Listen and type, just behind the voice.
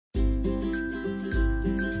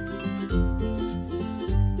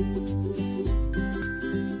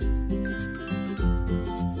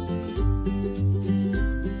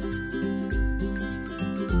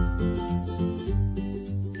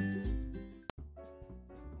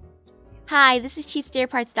Hi, this is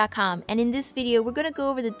CheapStairParts.com, and in this video we're going to go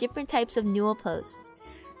over the different types of Newel posts.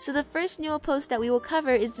 So the first Newel post that we will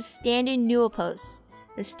cover is the standard Newel post.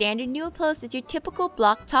 The standard Newel post is your typical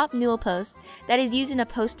block top Newel post that is used in a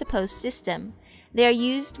post-to-post system. They are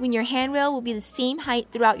used when your handrail will be the same height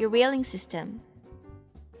throughout your railing system.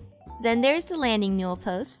 Then there's the landing Newel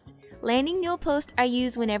post. Landing Newel posts are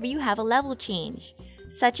used whenever you have a level change,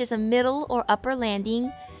 such as a middle or upper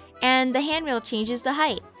landing, and the handrail changes the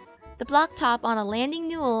height. The block top on a landing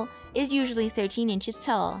Newel is usually 13 inches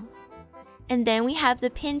tall. And then we have the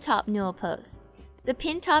pin top Newel post. The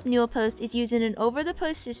pin top Newel post is used in an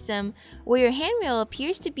over-the-post system where your handrail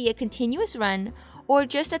appears to be a continuous run or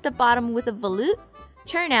just at the bottom with a volute,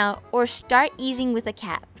 turnout, or start easing with a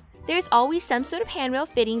cap. There's always some sort of handrail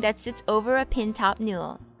fitting that sits over a pin top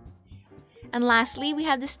Newel. And lastly, we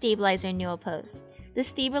have the stabilizer Newel post. The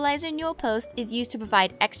stabilizer Newel post is used to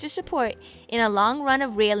provide extra support in a long run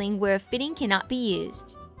of railing where a fitting cannot be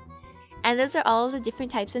used. And those are all of the different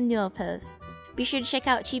types of Newel posts. Be sure to check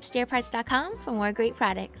out CheapStairParts.com for more great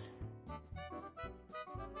products.